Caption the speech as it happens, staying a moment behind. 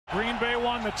Green Bay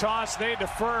won the toss. They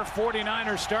defer.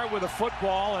 49ers start with a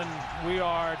football, and we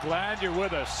are glad you're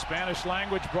with us. Spanish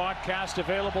language broadcast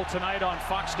available tonight on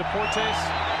Fox Deportes.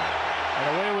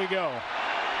 And away we go.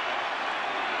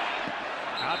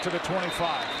 Out to the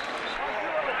 25.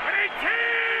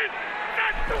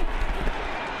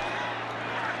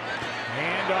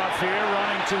 Handoff here,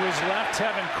 running to his left,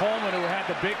 Tevin Coleman, who had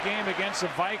the big game against the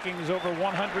Vikings, over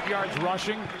 100 yards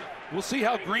rushing. We'll see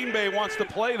how Green Bay wants to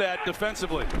play that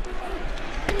defensively.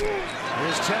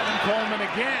 Here's Tevin Coleman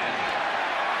again.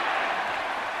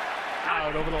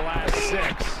 Out over the last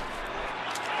 6.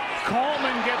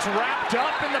 Coleman gets wrapped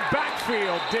up in the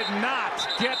backfield. Did not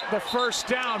get the first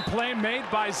down. Play made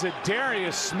by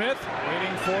Zadarius Smith.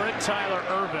 Waiting for it, Tyler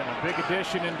Irvin, a big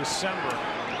addition in December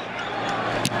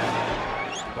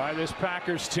by this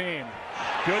Packers team.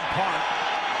 Good punt.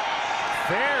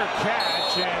 Fair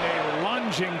catch and a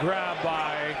lunging grab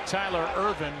by Tyler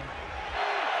Irvin.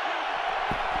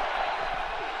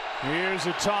 Here's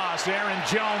a toss. Aaron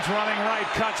Jones running right,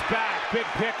 cuts back. Big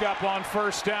pickup on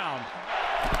first down.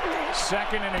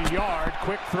 2nd and a yard.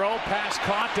 Quick throw, pass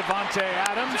caught. Devontae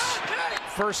Adams.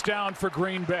 First down for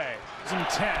Green Bay.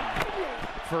 10.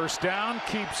 First down,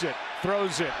 keeps it,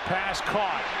 throws it, pass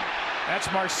caught. That's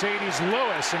Mercedes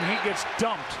Lewis, and he gets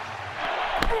dumped.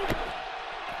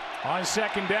 On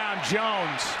 2nd down,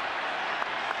 Jones.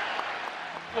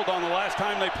 On the last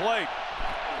time they played.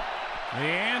 The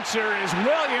answer is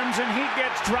Williams, and he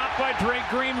gets dropped by Drake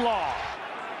Greenlaw.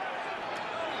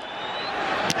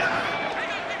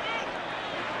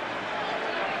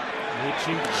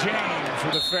 Richie James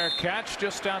with a fair catch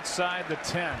just outside the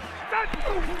 10.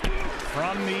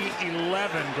 From the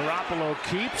 11, Garoppolo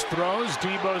keeps, throws.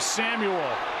 Deebo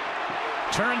Samuel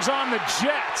turns on the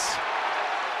Jets.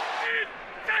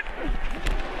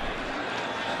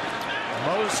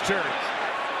 Mostert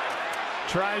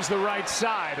tries the right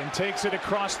side and takes it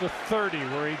across the 30,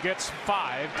 where he gets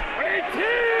 5.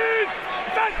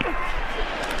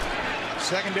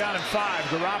 2nd down and 5.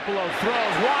 Garoppolo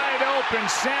throws wide open.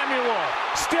 Samuel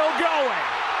still going,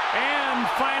 and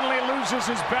finally loses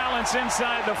his balance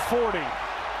inside the 40.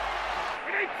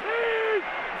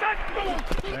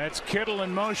 That's Kittle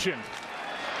in motion.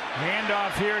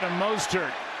 Handoff here to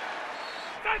Mostert.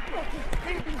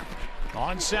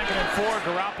 On 2nd and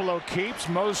 4, Garoppolo keeps.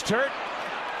 Mostert,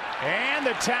 and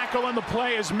the tackle and the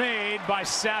play is made by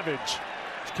Savage.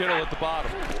 Kittle at the bottom.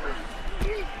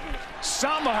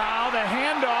 Somehow the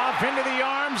handoff into the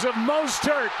arms of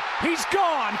Mostert. He's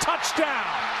gone. Touchdown,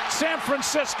 San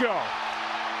Francisco.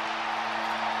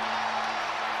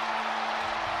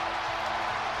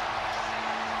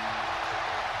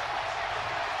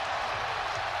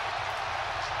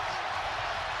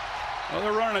 Well,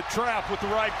 they're running a trap with the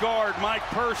right guard, Mike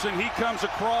Person. He comes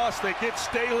across. They get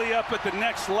Staley up at the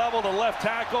next level, the left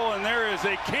tackle, and there is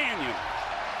a canyon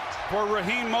for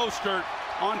Raheem Mostert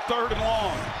on 3rd and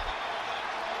long.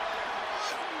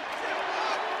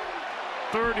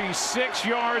 36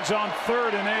 yards on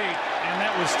 3rd and 8, and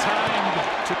that was timed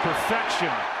to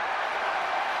perfection.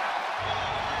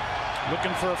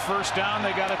 Looking for a first down,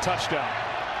 they got a touchdown.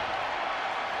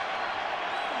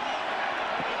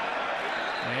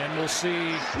 And we'll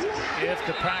see if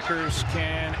the Packers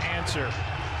can answer.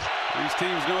 These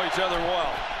teams know each other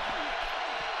well.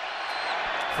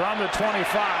 From the 25,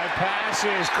 pass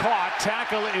is caught,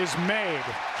 tackle is made.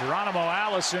 Geronimo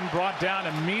Allison brought down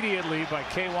immediately by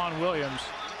K'Wan Williams.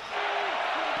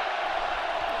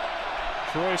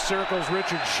 Troy circles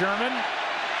Richard Sherman.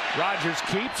 Rodgers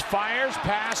keeps, fires,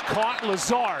 pass caught.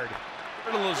 Lazard.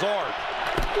 Lazard.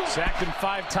 Sacked him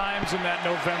 5 times in that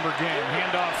November game.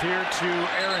 Handoff here to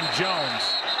Aaron Jones.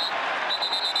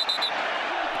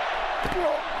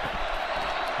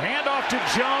 Handoff to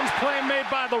Jones. Play made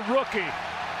by the rookie,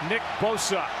 Nick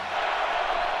Bosa.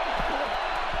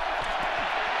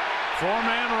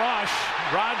 4-man rush.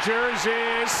 Rodgers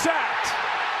is sacked.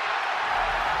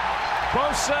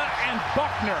 Bosa and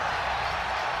Buckner.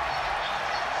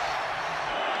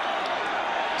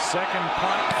 2nd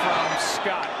punt from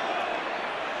Scott.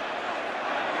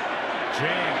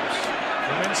 James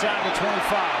from inside the 25.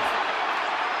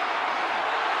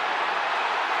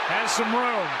 Has some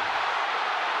room.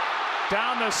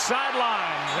 Down the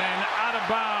sidelines and out of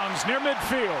bounds near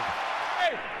midfield.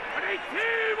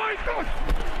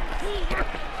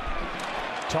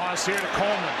 Toss here to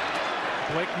Coleman.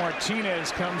 Blake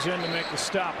Martinez comes in to make the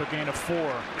stop, a gain of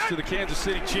 4. To the Kansas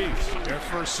City Chiefs. Their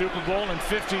first Super Bowl in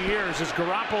 50 years as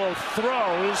Garoppolo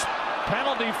throws.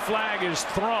 Penalty flag is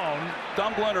thrown.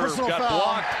 Dumbletter got foul.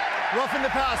 blocked. Roughing the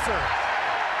passer.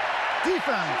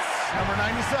 Defense, number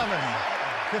 97.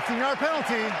 15-yard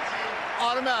penalty.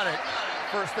 Automatic.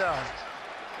 First down.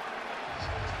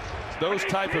 those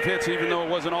type of hits, even though it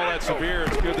wasn't all that severe,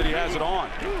 it's good that he has it on.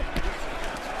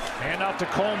 Hand out to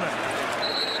Coleman.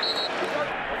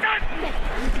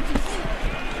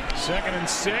 2nd and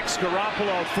 6.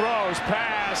 Garoppolo throws.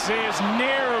 Pass is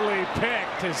nearly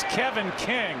picked as Kevin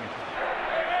King.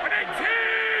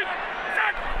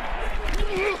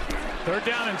 3rd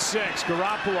down and 6.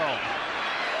 Garoppolo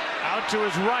out to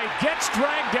his right. Gets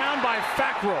dragged down by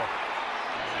Fackrell.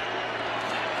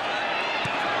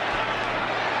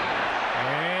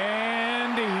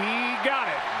 And he got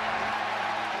it.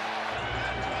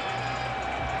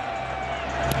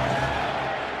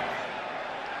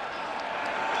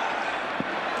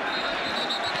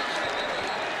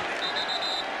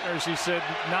 As he said,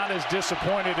 not as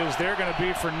disappointed as they're going to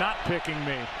be for not picking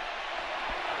me.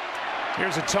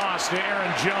 Here's a toss to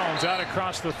Aaron Jones out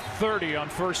across the 30 on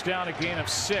 1st down, a gain of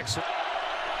 6.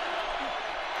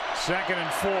 2nd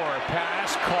and 4.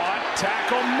 Pass caught.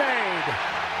 Tackle made.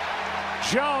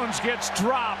 Jones gets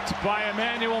dropped by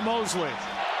Emmanuel Mosley.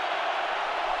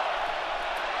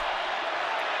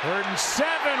 3rd and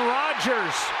 7.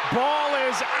 Rodgers. Ball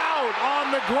is out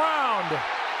on the ground.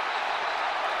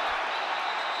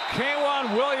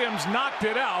 K'Waun Williams knocked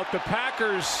it out. The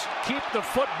Packers keep the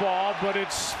football, but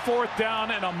it's 4th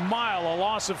down and a mile, a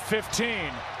loss of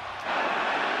 15.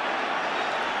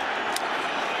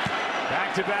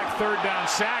 Back-to-back 3rd down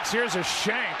sacks. Here's a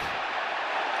shank.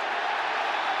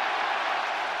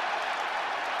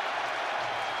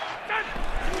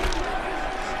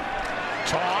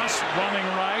 Toss, running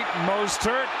right.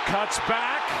 Mostert cuts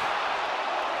back.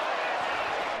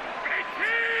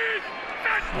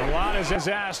 A lot is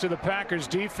asked of the Packers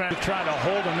defense to try to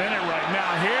hold him in it right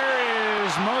now. Here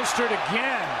is Mostert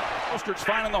again. Mostert's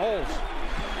finding the holes.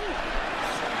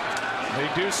 They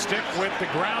do stick with the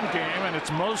ground game, and it's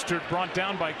Mostert brought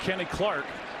down by Kenny Clark.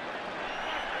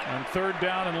 On 3rd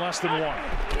down and less than 1.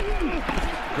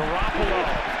 Garoppolo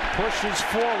pushes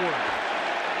forward.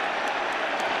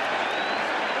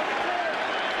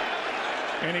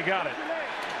 And he got it.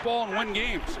 Ball and win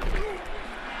games.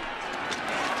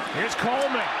 Here's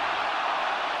Coleman.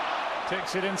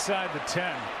 Takes it inside the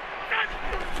 10.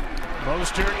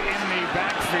 Mostert in the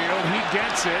backfield. He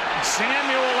gets it.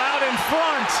 Samuel out in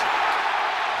front.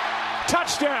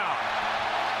 Touchdown.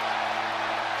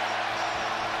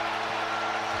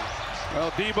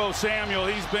 Well, Deebo Samuel,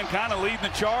 he's been kind of leading the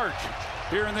charge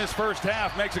here in this 1st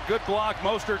half. Makes a good block.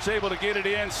 Mostert's able to get it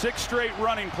in. 6 straight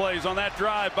running plays on that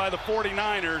drive by the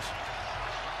 49ers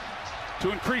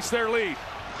to increase their lead.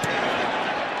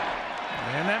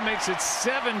 And that makes it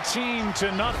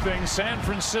 17-0 San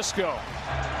Francisco.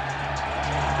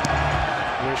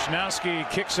 Wishnowsky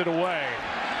kicks it away.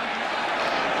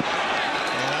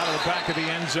 And out of the back of the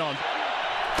end zone.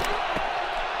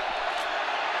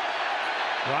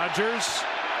 Rodgers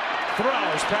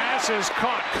throws. Pass is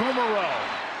caught. Kumaro.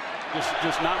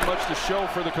 Just not much to show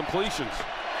for the completions.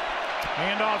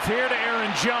 Handoff here to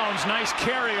Aaron Jones. Nice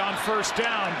carry on 1st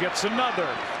down. Gets another.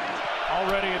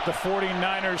 Already at the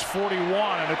 49ers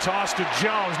 41, and a toss to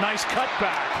Jones. Nice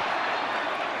cutback.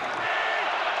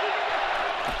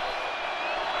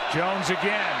 Jones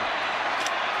again.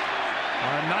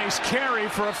 A nice carry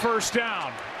for a 1st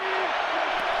down.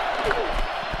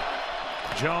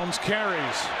 Jones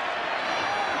carries.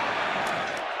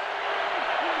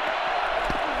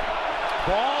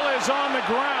 Ball is on the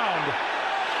ground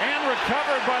and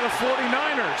recovered by the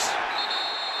 49ers.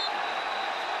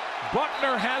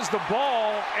 Buckner has the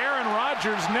ball. Aaron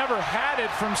Rodgers never had it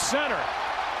from center.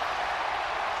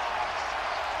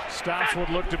 Stops what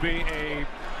looked to be a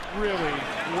really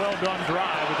well-done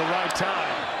drive at the right time.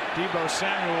 Deebo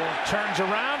Samuel turns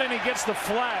around and he gets the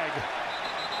flag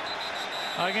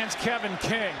against Kevin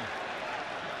King.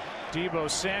 Deebo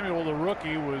Samuel, the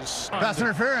rookie, was... Pass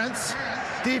interference.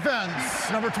 Defense,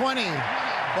 number 20.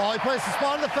 Ball he placed the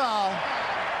spot of the foul.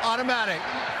 Automatic.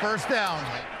 1st down.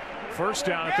 1st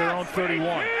down at their own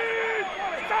 31.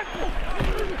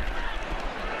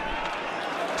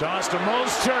 Toss to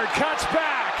Mostert, cuts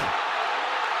back.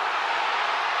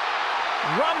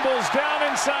 Rumbles down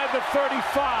inside the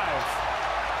 35.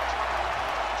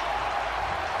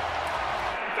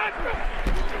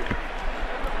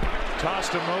 Toss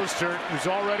to Mostert, who's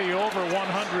already over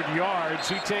 100 yards.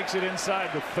 He takes it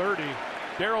inside the 30.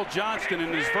 Darryl Johnston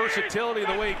and his versatility,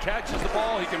 the way he catches the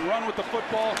ball, he can run with the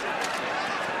football.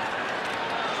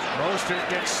 Mostert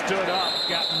gets stood up,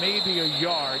 got maybe a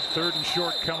yard. 3rd and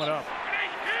short coming up.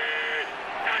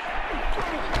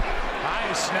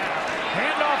 High snap.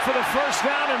 Handoff for the 1st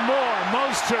down and more.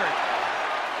 Mostert.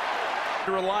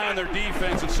 To rely on their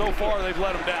defense, and so far they've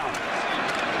let them down.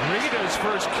 Rita's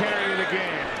first carry of the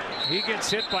game. He gets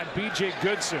hit by B.J.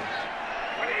 Goodson.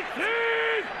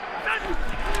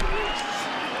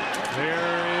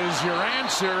 There is your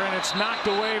answer, and it's knocked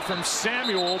away from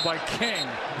Samuel by King.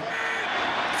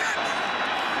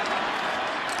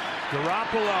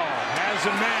 Garoppolo has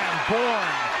a man.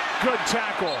 Bourne, good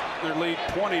tackle. Their lead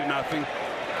 20-0.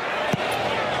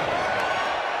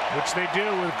 Which they do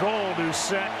with Gold, who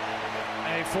set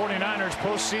a 49ers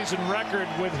postseason record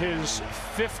with his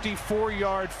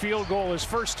 54-yard field goal. His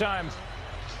first time,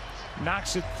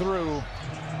 knocks it through.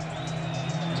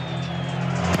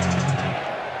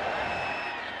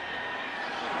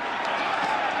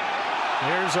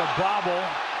 Here's a bobble.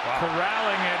 Wow.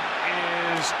 Corralling it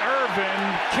is Irvin.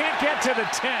 Can't get to the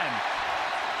 10.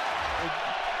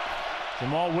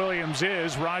 Jamal Williams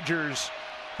is. Rodgers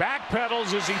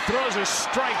backpedals as he throws a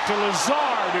strike to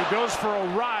Lazard, who goes for a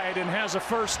ride and has a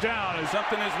first down. And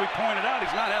something, as we pointed out,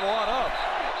 he's not had a lot of.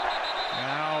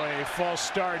 Now a false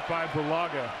start by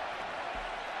Bulaga.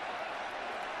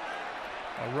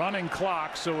 A running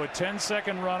clock, so a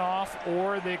 10-second runoff,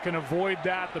 or they can avoid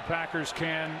that. The Packers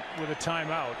can with a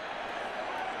timeout.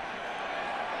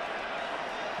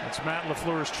 It's Matt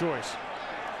LaFleur's choice.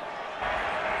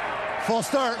 Full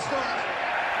start.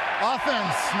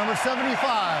 Offense, number 75.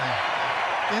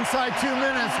 Inside 2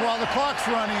 minutes while the clock's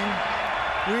running.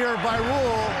 We are by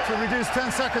rule to reduce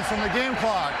 10 seconds from the game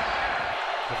clock.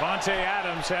 Davante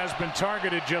Adams has been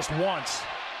targeted just once.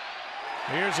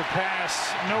 Here's a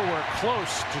pass nowhere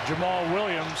close to Jamal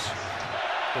Williams.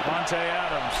 Davante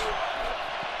Adams.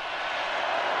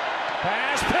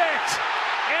 Pass picked.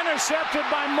 Intercepted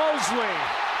by Mosley.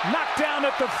 Knocked down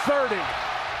at the 30.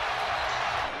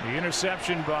 The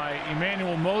interception by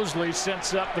Emmanuel Mosley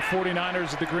sets up the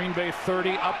 49ers at the Green Bay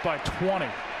 30, up by 20.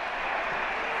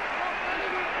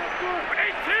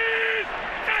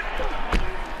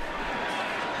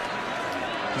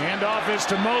 Handoff is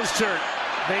to Mostert.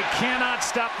 They cannot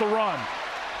stop the run.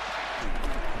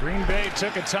 Green Bay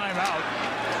took a timeout.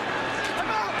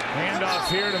 Handoff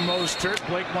here to Mostert.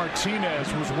 Blake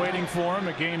Martinez was waiting for him.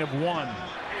 A gain of 1.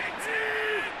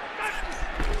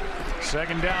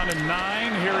 Second down and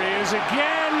 9. Here he is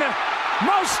again.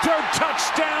 Mostert,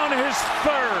 touchdown, his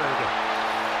 3rd.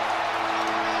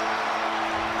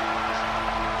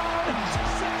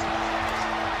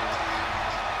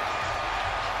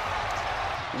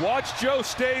 Watch Joe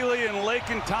Staley and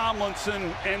Laken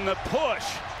Tomlinson and the push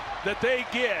that they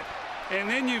get. And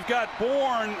then you've got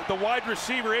Bourne, the wide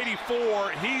receiver,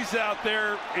 84. He's out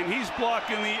there, and he's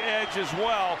blocking the edge as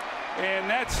well. And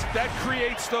that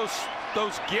creates those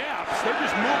gaps. They're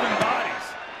just moving bodies.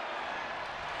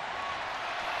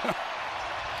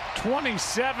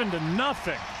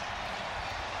 27-0.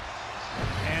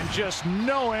 And just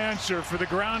no answer for the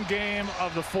ground game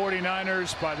of the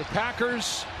 49ers by the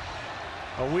Packers.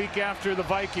 A week after the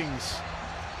Vikings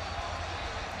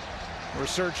were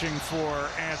searching for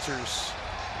answers,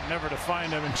 never to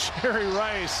find them. And Jerry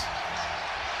Rice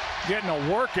getting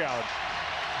a workout.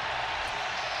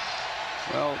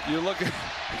 Well, you look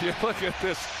at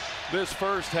this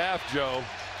first half, Joe,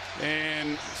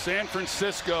 and San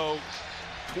Francisco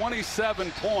 27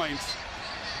 points,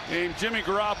 and Jimmy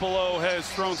Garoppolo has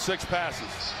thrown 6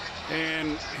 passes,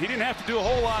 and he didn't have to do a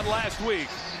whole lot last week.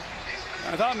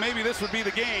 I thought maybe this would be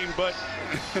the game, but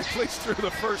at least through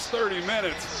the first 30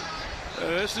 minutes,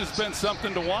 this has been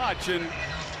something to watch, and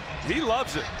he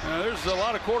loves it. There's a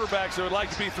lot of quarterbacks that would like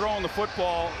to be throwing the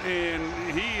football, and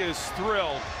he is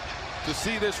thrilled to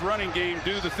see this running game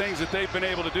do the things that they've been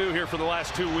able to do here for the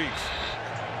last 2 weeks.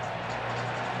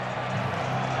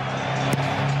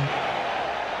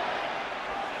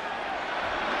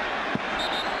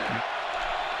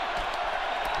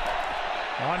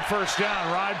 On first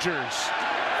down, Rodgers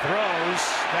throws.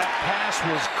 That pass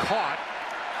was caught,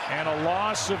 and a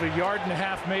loss of 1.5 yards,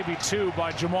 maybe 2,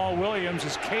 by Jamal Williams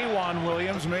as K'Wan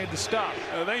Williams made the stop.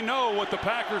 They know what the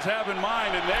Packers have in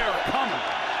mind, and they are coming.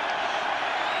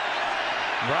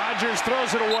 Rodgers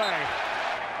throws it away.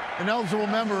 An eligible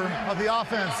member of the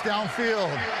offense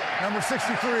downfield, number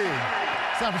 63.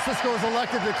 San Francisco is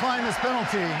elected to decline this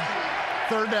penalty.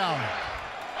 3rd down.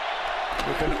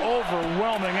 With an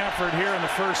overwhelming effort here in the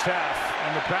first half,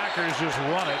 and the Packers just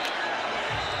run it.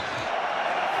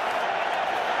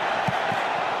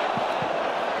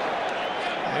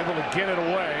 Able to get it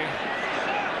away.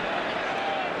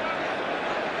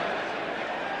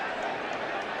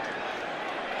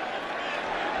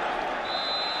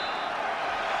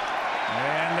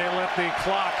 And they let the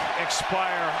clock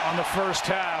expire on the first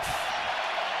half.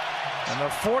 And the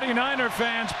 49er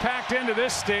fans packed into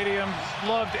this stadium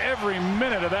loved every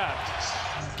minute of that.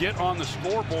 Get on the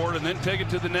scoreboard and then take it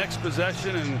to the next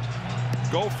possession and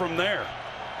go from there.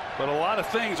 But a lot of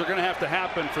things are going to have to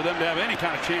happen for them to have any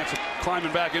kind of chance of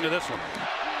climbing back into this one.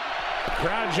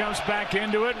 Crowd jumps back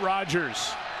into it.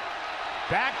 Rodgers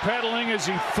backpedaling as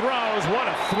he throws. What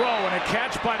a throw, and a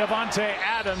catch by Davante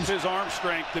Adams. His arm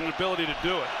strength and ability to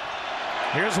do it.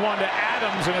 Here's one to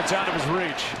Adams, and it's out of his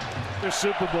reach. The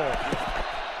Super Bowl.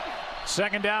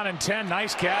 2nd down and 10.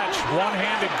 Nice catch.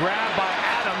 One-handed grab by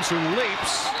Adams, who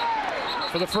leaps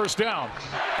for the 1st down.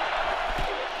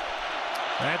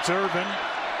 That's Irvin.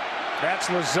 That's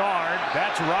Lazard.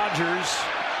 That's Rodgers.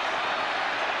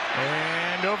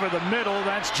 And over the middle,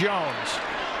 that's Jones.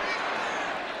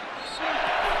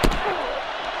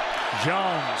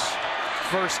 Jones,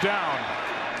 1st down.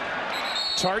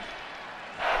 Tart.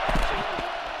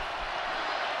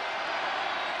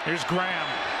 Here's Graham.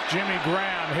 Jimmy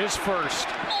Graham, his first.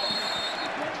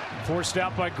 Forced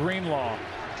out by Greenlaw.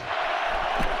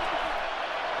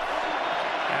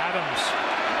 Adams.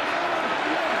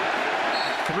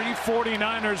 3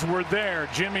 49ers were there.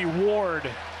 Jimmy Ward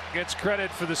gets credit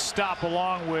for the stop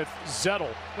along with Zettel.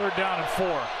 3rd down and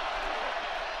 4.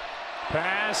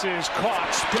 Pass is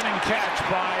caught. Spinning catch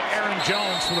by Aaron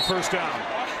Jones for the 1st down.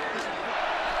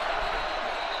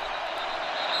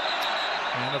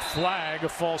 And a flag, a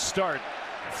false start.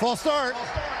 False start.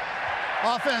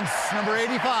 Offense, number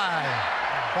 85.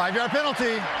 5-yard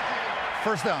penalty.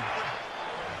 1st down.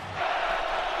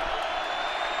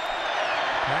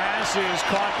 Pass is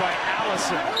caught by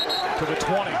Allison to the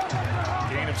 20.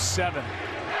 Gain of 7.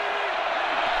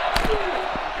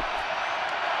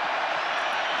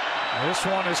 This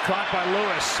one is caught by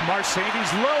Lewis.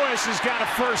 Mercedes Lewis has got a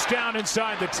 1st down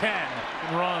inside the 10.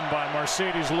 Run by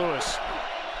Mercedes Lewis.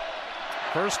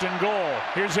 1st and goal.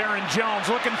 Here's Aaron Jones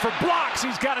looking for blocks.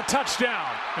 He's got a touchdown.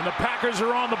 And the Packers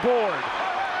are on the board.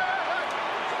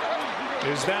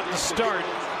 Is that the start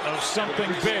of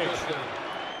something big?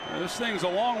 This thing's a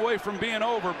long way from being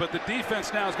over, but the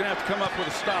defense now is going to have to come up with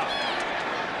a stop.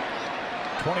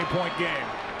 20-point game.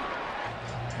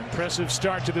 Impressive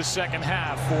start to the 2nd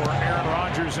half for Aaron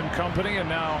Rodgers and company, and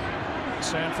now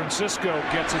San Francisco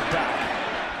gets it back.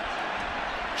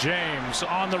 James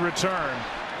on the return.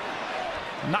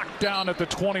 Knocked down at the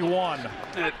 21.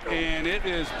 And it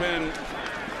has been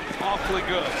awfully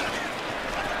good.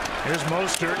 Here's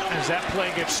Mostert as that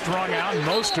play gets strung out.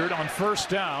 Mostert on 1st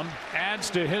down adds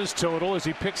to his total as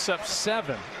he picks up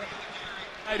 7.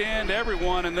 Tight end,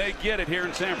 everyone, and they get it here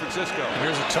in San Francisco.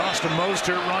 Here's a toss to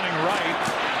Mostert running right.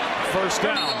 1st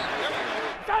down.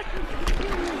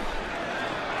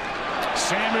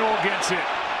 Samuel gets it.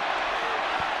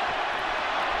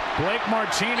 Blake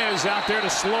Martinez out there to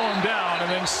slow him down,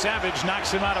 and then Savage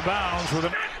knocks him out of bounds with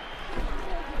a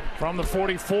from the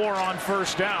 44 on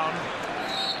 1st down.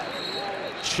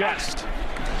 Chest,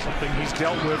 something he's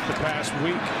dealt with the past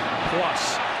week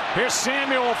plus. Here's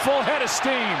Samuel, full head of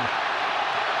steam.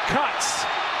 Cuts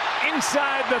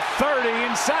inside the 30,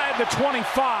 inside the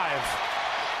 25.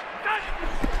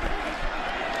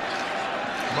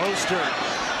 Mostert,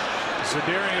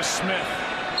 Zadarius Smith,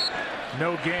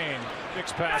 no gain.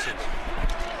 6 passes.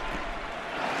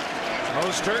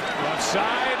 Mostert, left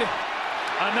side.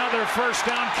 Another 1st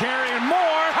down carry and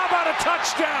more. How about a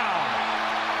touchdown?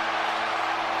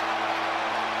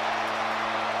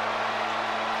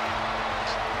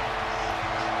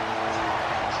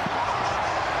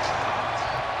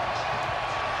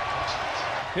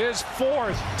 His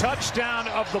 4th touchdown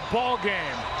of the ball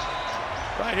game.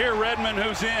 Right here, Redmond,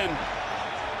 who's in.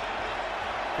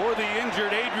 For the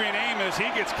injured Adrian Amos, he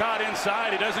gets caught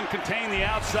inside. He doesn't contain the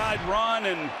outside run,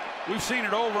 and we've seen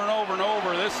it over and over and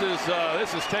over. This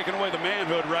is taking away the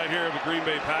manhood right here of the Green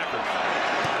Bay Packers.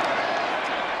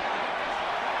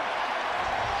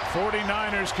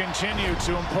 49ers continue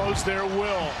to impose their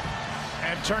will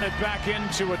and turn it back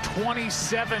into a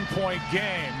 27-point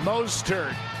game.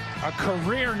 Mostert, a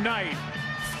career night,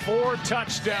 4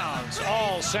 touchdowns,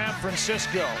 all San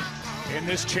Francisco in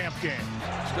this champ game.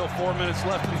 Still 4 minutes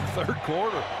left in the 3rd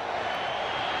quarter.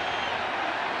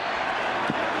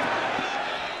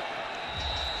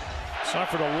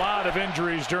 Suffered a lot of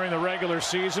injuries during the regular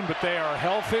season, but they are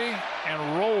healthy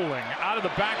and rolling. Out of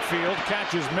the backfield,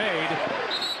 catch is made.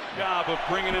 Job of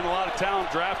bringing in a lot of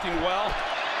talent, drafting well.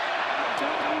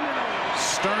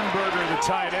 Sternberger, the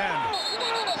tight end.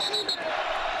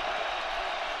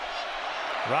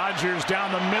 Rodgers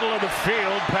down the middle of the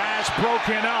field. Pass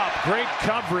broken up. Great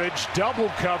coverage. Double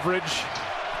coverage.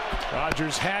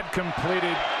 Rodgers had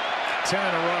completed 10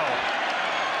 in a row.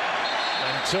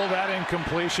 Until that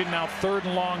incompletion. Now 3rd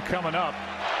and long coming up.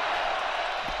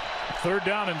 3rd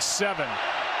down and 7.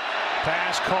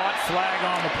 Pass caught. Flag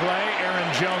on the play.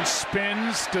 Aaron Jones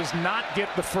spins. Does not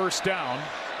get the 1st down.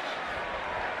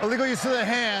 Illegal use of the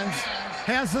hands.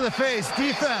 Hands to the face.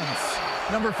 Defense.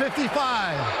 Number 55.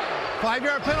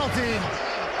 5-yard penalty.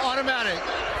 Automatic.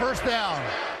 First down.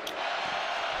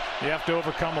 You have to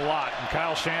overcome a lot. And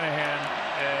Kyle Shanahan,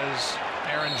 as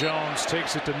Aaron Jones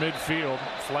takes it to midfield,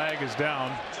 flag is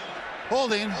down.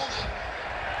 Holding.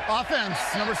 Offense.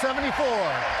 Number 74.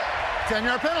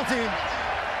 10-yard penalty.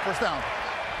 First down.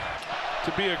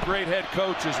 To be a great head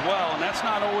coach as well, and that's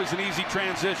not always an easy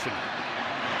transition.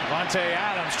 Davante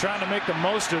Adams trying to make the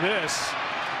most of this.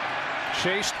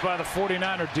 Chased by the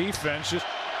 49er defense. Just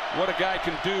what a guy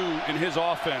can do in his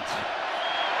offense.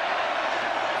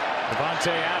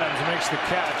 Davante Adams makes the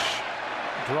catch.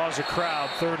 Draws a crowd.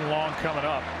 3rd and long coming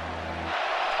up.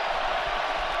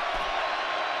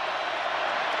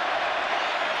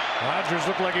 Rodgers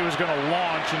looked like he was going to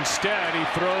launch. Instead, he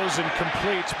throws and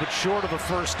completes, but short of a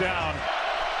first down.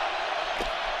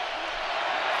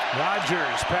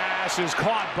 Rodgers' pass is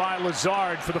caught by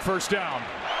Lazard for the first down.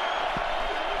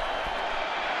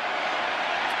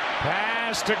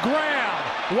 Pass to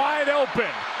Graham, wide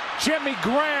open. Jimmy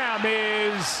Graham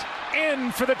is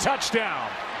in for the touchdown.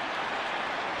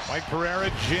 Mike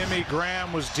Pereira, Jimmy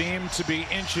Graham was deemed to be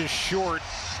inches short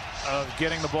of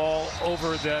getting the ball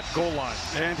over that goal line.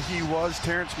 And he was.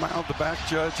 Terrence Mount, the back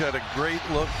judge, had a great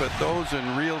look, but those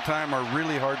in real time are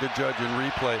really hard to judge in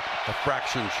replay. A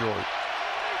fraction short.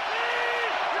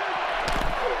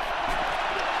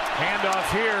 Handoff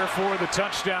here for the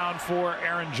touchdown for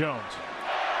Aaron Jones.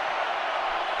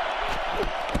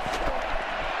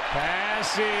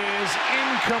 Pass is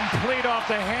incomplete off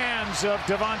the hands of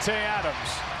Davante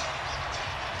Adams.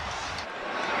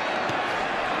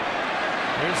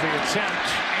 Here's the attempt,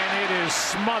 and it is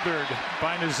smothered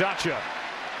by Nzacha.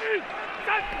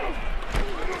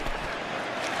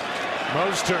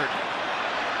 Mostert,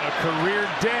 a career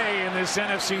day in this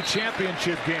NFC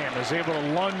Championship game, is able to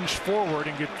lunge forward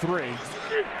and get 3.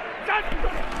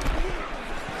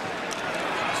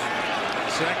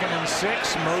 2nd and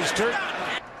 6, Mostert.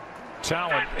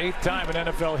 Talent, 8th time in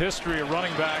NFL history a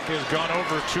running back has gone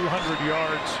over 200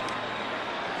 yards.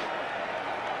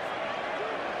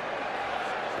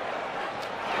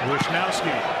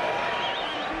 Wisnowski.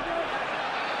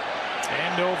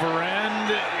 End over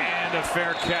end, and a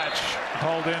fair catch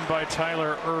hauled in by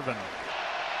Tyler Ervin.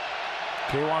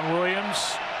 K'Wan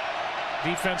Williams,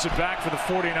 defensive back for the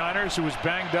 49ers, who was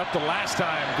banged up the last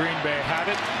time Green Bay had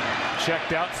it.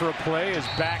 Checked out for a play, is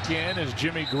back in as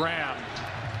Jimmy Graham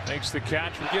makes the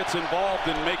catch. He gets involved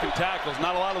in making tackles.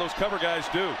 Not a lot of those cover guys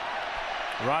do.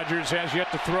 Rodgers has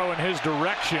yet to throw in his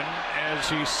direction as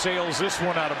he sails this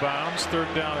one out of bounds. 3rd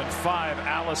down and 5.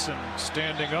 Allison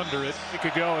standing under it. It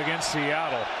could go against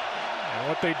Seattle. And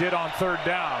what they did on 3rd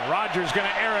down. Rodgers going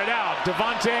to air it out.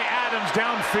 Davante Adams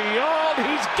downfield.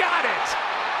 He's got it.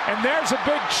 And there's a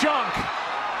big chunk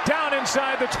down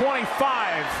inside the 25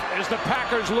 as the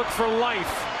Packers look for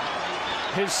life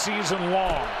his season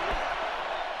long.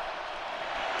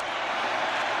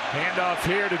 Handoff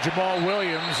here to Jamal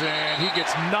Williams, and he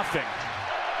gets nothing.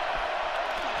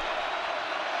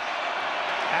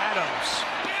 Adams,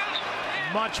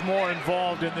 much more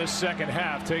involved in this second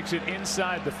half, takes it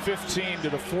inside the 15 to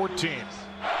the 14.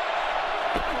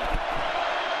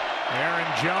 Aaron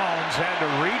Jones had to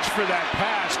reach for that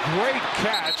pass. Great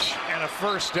catch and a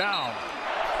first down.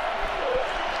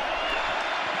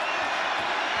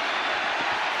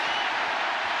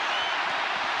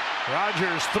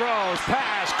 Rodgers throws,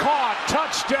 pass, caught,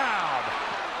 touchdown.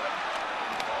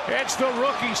 It's the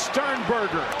rookie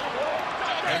Sternberger.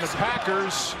 And the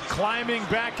Packers climbing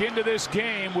back into this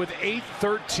game with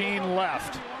 8:13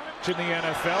 left in the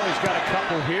NFL. He's got a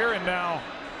couple here, and now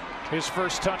his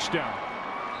first touchdown.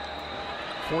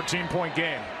 14-point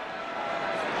game.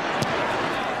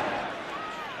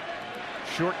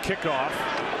 Short kickoff.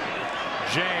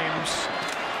 James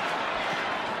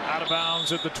out of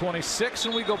bounds at the 26,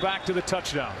 and we go back to the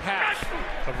touchdown. Half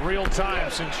of real time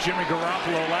since Jimmy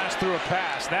Garoppolo last threw a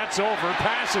pass. That's over.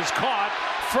 Pass is caught.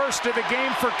 First of the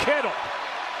game for Kittle.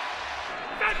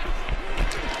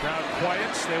 Crowd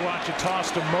quiets. They watch a toss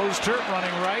to Mostert,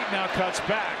 running right. Now cuts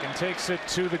back and takes it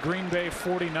to the Green Bay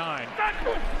 49.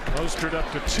 Mostert up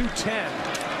to 210.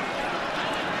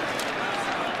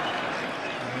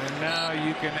 And now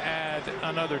you can add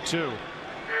another 2.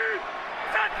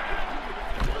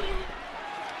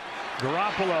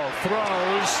 Garoppolo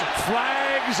throws,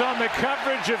 flags on the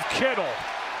coverage of Kittle.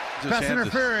 Pass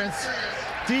interference.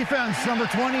 Defense number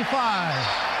 25.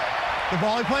 The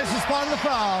ball he places spot on the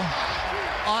foul.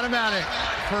 Automatic.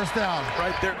 First down.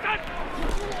 Right there.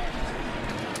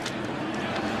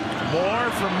 More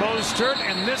from Mostert,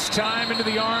 and this time into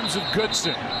the arms of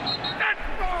Goodson.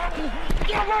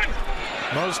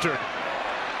 Mostert.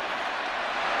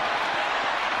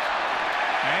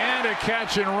 And a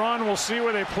catch and run. We'll see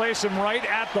where they place him, right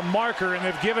at the marker, and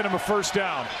they've given him a first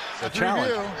down. A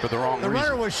challenge for the wrong reason. The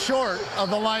runner was short of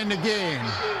the line to gain.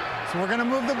 So we're going to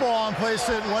move the ball and place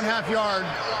it 1/2 yard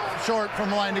short from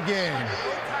the line to gain.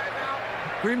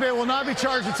 Green Bay will not be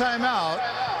charged a timeout.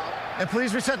 And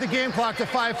please reset the game clock to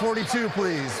 5:42,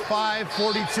 please.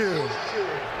 5:42.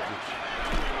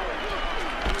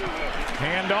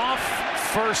 Handoff,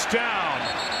 first down.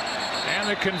 And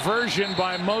the conversion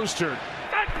by Mostert.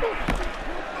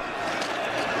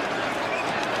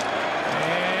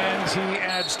 And he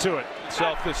adds to it.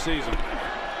 Self this season.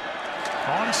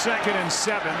 On 2nd and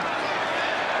 7,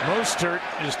 Mostert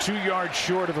is 2 yards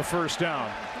short of a first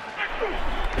down.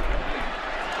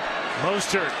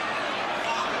 Mostert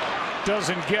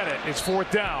doesn't get it. It's 4th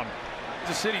down.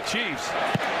 The City Chiefs.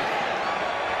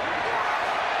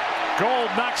 Gold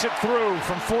knocks it through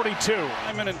from 42.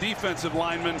 Lineman and defensive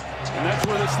lineman, and that's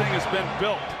where this thing has been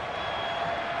built.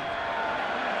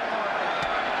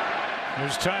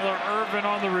 There's Tyler Irvin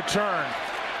on the return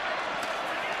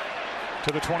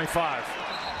to the 25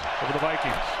 over the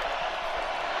Vikings.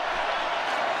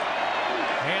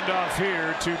 Handoff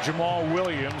here to Jamal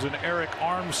Williams, and Eric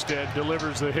Armstead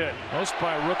delivers the hit. Most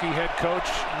by rookie head coach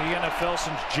in the NFL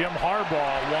since Jim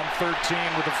Harbaugh won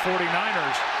 13 with the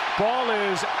 49ers. Ball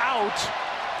is out.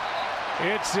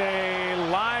 It's a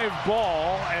live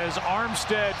ball as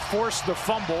Armstead forced the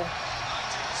fumble.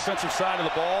 Defensive side of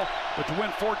the ball, but to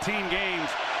win 14 games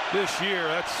this year,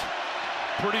 that's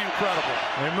pretty incredible.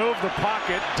 They move the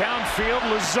pocket downfield.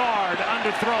 Lazard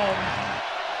underthrown.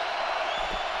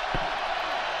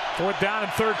 4th down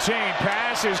and 13.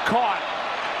 Pass is caught.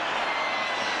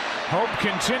 Hope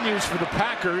continues for the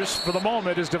Packers for the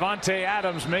moment as Davante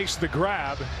Adams makes the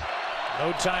grab.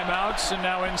 No timeouts, and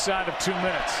now inside of 2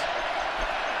 minutes.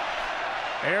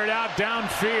 Aired out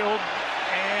downfield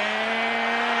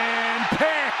and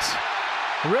picked.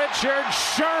 Richard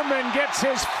Sherman gets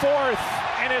his 4th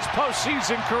in his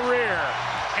postseason career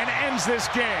and ends this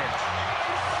game.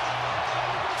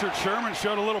 Richard Sherman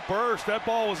showed a little burst. That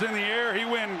ball was in the air. He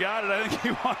went and got it. I think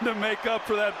he wanted to make up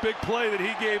for that big play that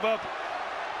he gave up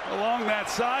along that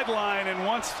sideline. And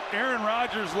once Aaron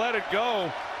Rodgers let it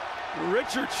go,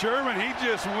 Richard Sherman, he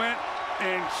just went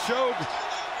and showed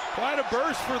quite a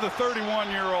burst for the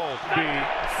 31-year-old. Be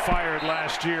fired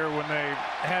last year when they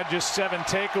had just 7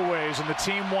 takeaways and the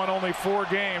team won only 4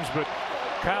 games, but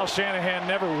Kyle Shanahan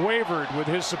never wavered with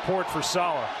his support for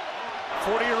Saleh.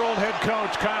 40-year-old head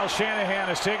coach Kyle Shanahan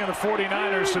has taken the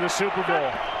 49ers to the Super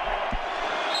Bowl.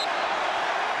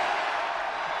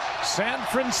 San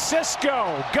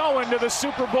Francisco going to the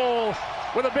Super Bowl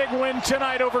with a big win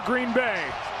tonight over Green Bay.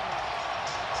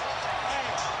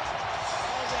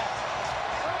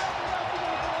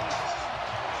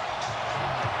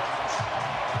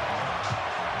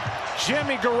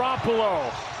 Jimmy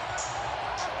Garoppolo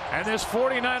and this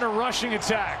 49er rushing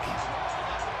attack.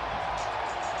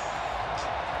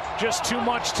 Just too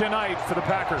much tonight for the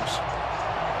Packers.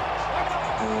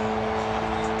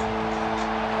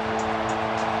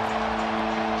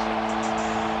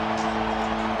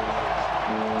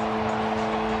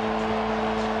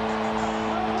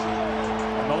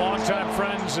 And the longtime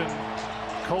friends and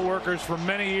co-workers for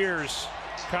many years,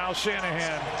 Kyle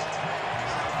Shanahan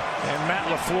and Matt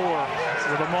LaFleur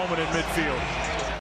with a moment in midfield.